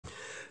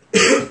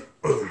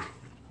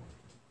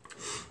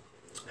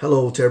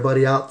Hello to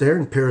everybody out there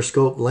in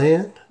Periscope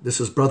land.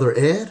 This is Brother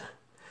Ed.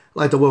 I'd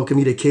like to welcome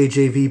you to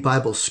KJV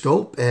Bible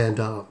Scope,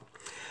 and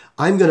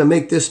I'm going to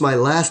make this my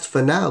last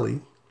finale.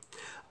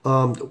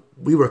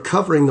 We were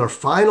covering our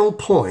final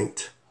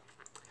point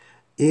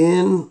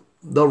in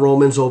the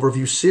Romans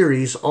Overview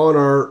series on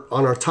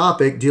our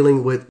topic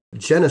dealing with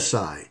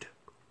genocide.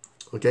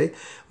 Okay,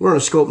 we're on a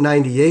Scope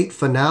 98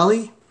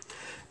 finale,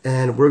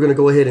 and we're going to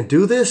go ahead and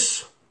do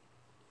this.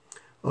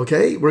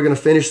 Okay, we're going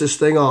to finish this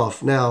thing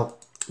off. Now,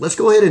 let's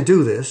go ahead and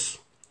do this.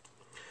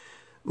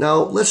 Now,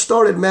 let's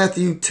start at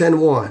Matthew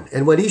 10:1.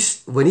 And when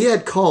he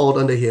had called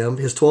unto him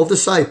his 12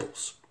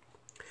 disciples,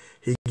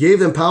 he gave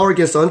them power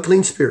against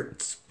unclean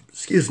spirits,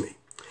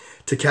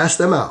 to cast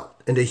them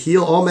out and to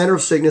heal all manner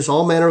of sickness,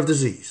 all manner of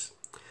disease.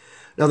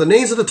 Now, the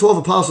names of the 12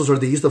 apostles are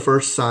these: the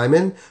first,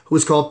 Simon, who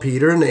is called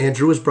Peter, and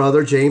Andrew his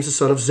brother, James the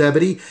son of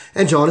Zebedee,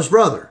 and John his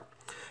brother,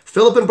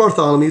 Philip and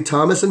Bartholomew,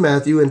 Thomas and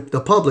Matthew, and the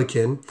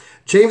publican,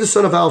 James the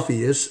son of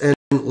Alphaeus, and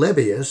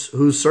Lebbaeus,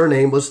 whose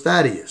surname was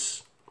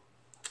Thaddeus,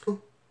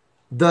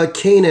 the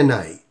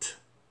Canaanite.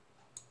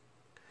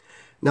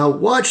 Now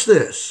watch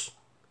this.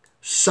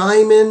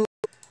 Simon,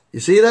 you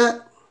see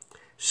that?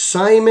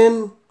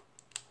 Simon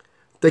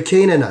the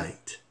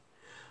Canaanite.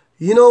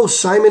 You know,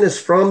 Simon is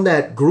from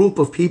that group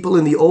of people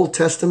in the Old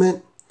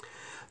Testament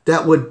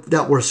that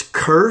was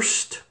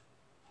cursed.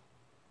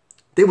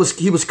 He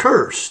was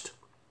cursed.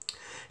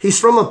 He's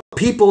from a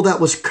people that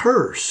was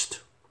cursed.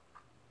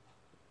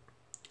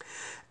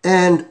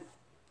 And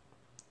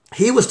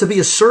he was to be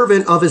a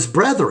servant of his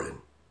brethren.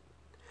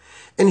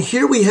 And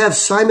here we have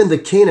Simon the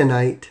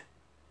Canaanite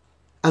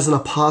as an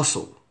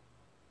apostle.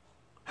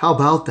 How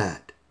about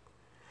that?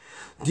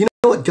 Do you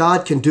know what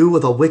God can do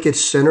with a wicked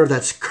sinner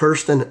that's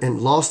cursed and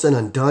lost and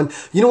undone?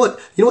 You know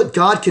what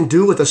God can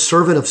do with a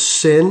servant of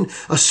sin,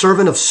 a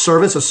servant of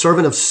servants, a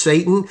servant of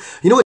Satan?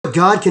 You know what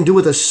God can do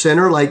with a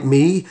sinner like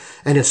me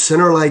and a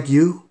sinner like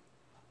you?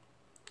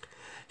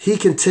 He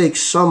can take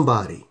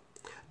somebody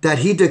that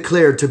he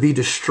declared to be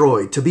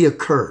destroyed, to be a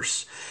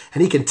curse,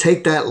 and he can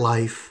take that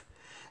life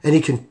and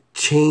he can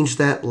change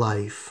that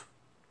life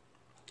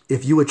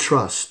if you would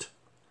trust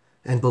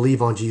and believe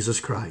on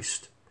Jesus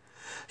Christ.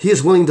 He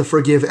is willing to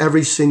forgive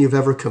every sin you've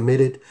ever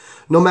committed.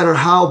 No matter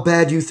how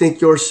bad you think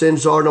your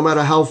sins are, no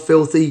matter how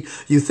filthy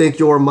you think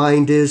your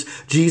mind is,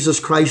 Jesus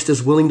Christ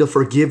is willing to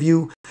forgive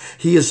you.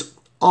 He is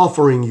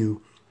offering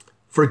you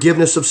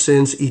forgiveness of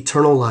sins,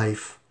 eternal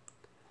life,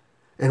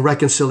 and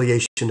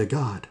reconciliation to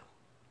God.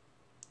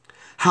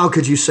 How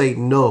could you say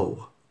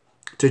no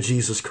to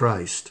Jesus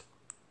Christ?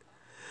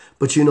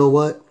 But you know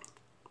what?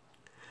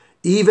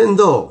 Even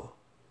though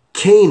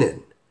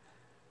Canaan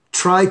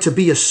tried to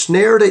be a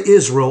snare to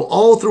Israel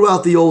all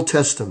throughout the Old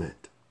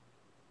Testament,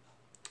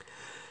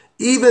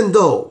 even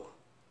though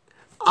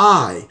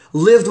I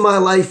lived my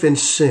life in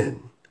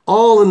sin,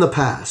 all in the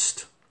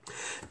past,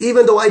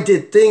 even though I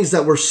did things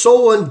that were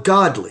so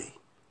ungodly,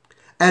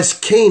 as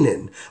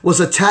Canaan was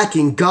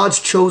attacking God's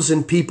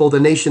chosen people, the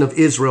nation of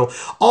Israel,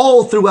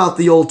 all throughout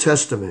the Old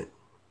Testament,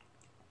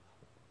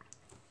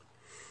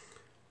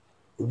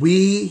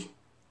 we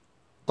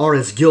are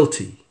as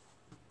guilty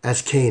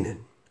as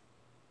Canaan.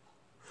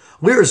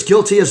 We're as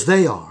guilty as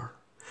they are.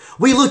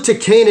 We look to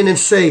Canaan and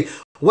say,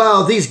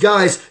 wow, these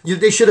guys,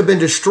 they should have been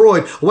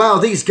destroyed. Wow,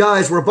 these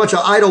guys were a bunch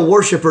of idol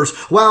worshipers.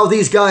 Wow,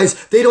 these guys,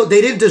 they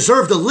didn't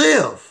deserve to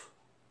live.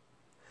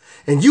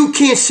 And you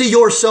can't see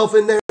yourself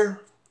in there.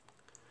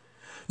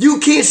 You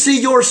can't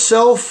see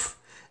yourself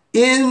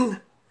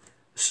inside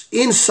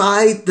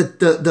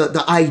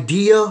the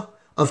idea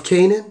of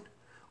Canaan.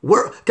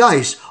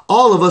 Guys,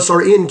 all of us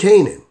are in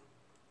Canaan.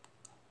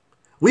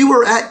 We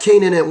were at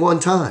Canaan at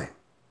one time.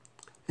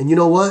 And you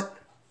know what?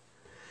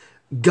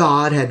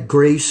 God had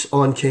grace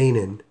on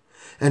Canaan.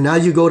 And now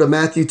you go to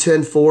Matthew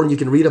 10:4 and you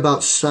can read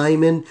about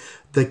Simon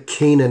the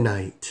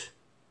Canaanite.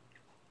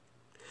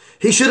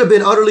 He should have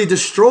been utterly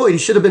destroyed. He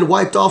should have been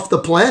wiped off the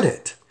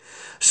planet.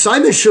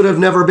 Simon should have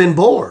never been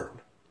born.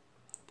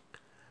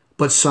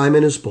 But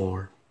Simon is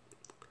born.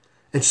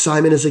 And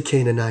Simon is a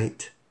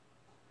Canaanite.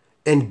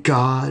 And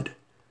God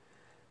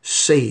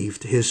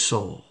saved his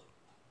soul.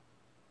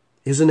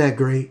 Isn't that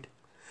great?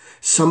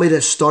 Somebody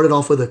that started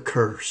off with a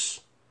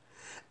curse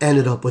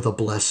ended up with a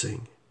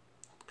blessing.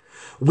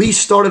 We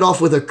started off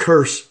with a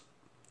curse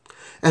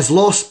as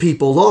lost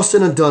people, lost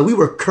and undone. We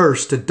were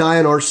cursed to die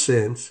in our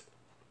sins.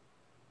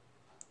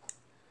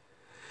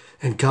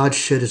 And God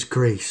shed his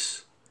grace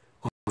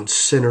on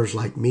sinners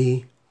like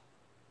me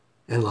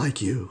and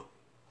like you.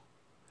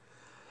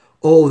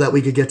 Oh, that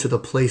we could get to the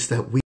place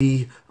that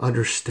we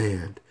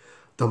understand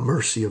the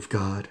mercy of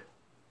God.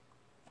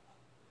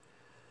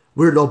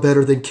 We're no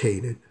better than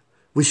Canaan.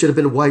 We should have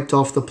been wiped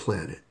off the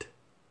planet.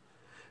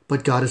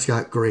 But God has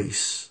got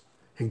grace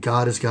and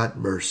God has got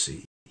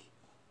mercy.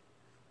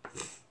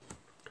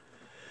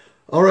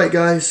 All right,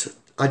 guys.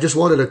 I just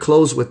wanted to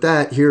close with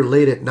that here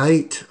late at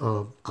night.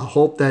 I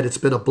hope that it's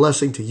been a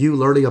blessing to you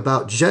learning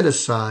about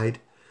genocide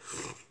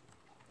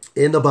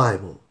in the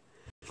Bible.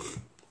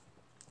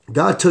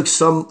 God took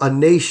a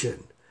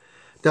nation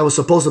that was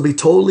supposed to be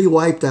totally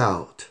wiped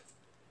out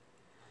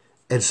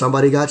and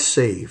somebody got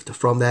saved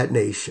from that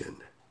nation.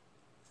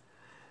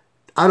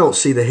 I don't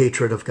see the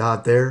hatred of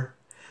God there.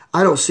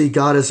 I don't see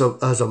God as a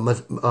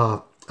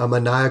maniacal,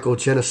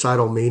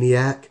 genocidal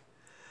maniac.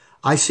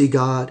 I see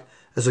God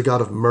as a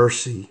God of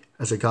mercy,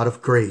 as a God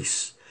of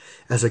grace,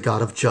 as a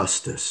God of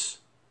justice.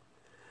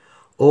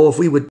 Oh, if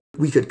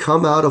we could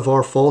come out of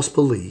our false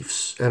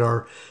beliefs and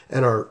our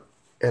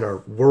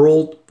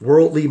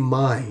worldly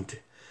mind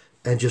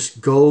and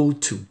just go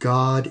to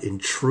God in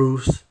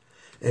truth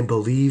and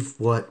believe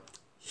what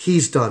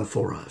He's done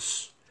for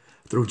us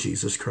through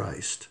Jesus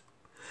Christ.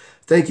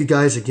 Thank you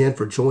guys again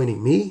for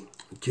joining me,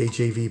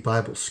 KJV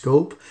Bible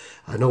Scope.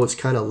 I know it's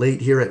kind of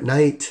late here at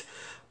night,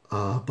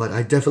 but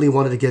I definitely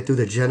wanted to get through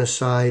the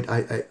genocide.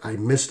 I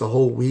missed a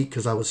whole week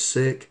because I was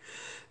sick.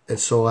 And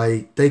so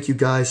I thank you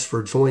guys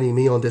for joining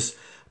me on this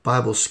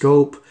Bible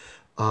Scope.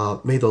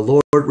 May the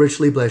Lord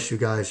richly bless you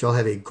guys. Y'all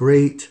have a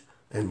great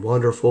and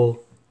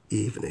wonderful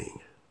evening.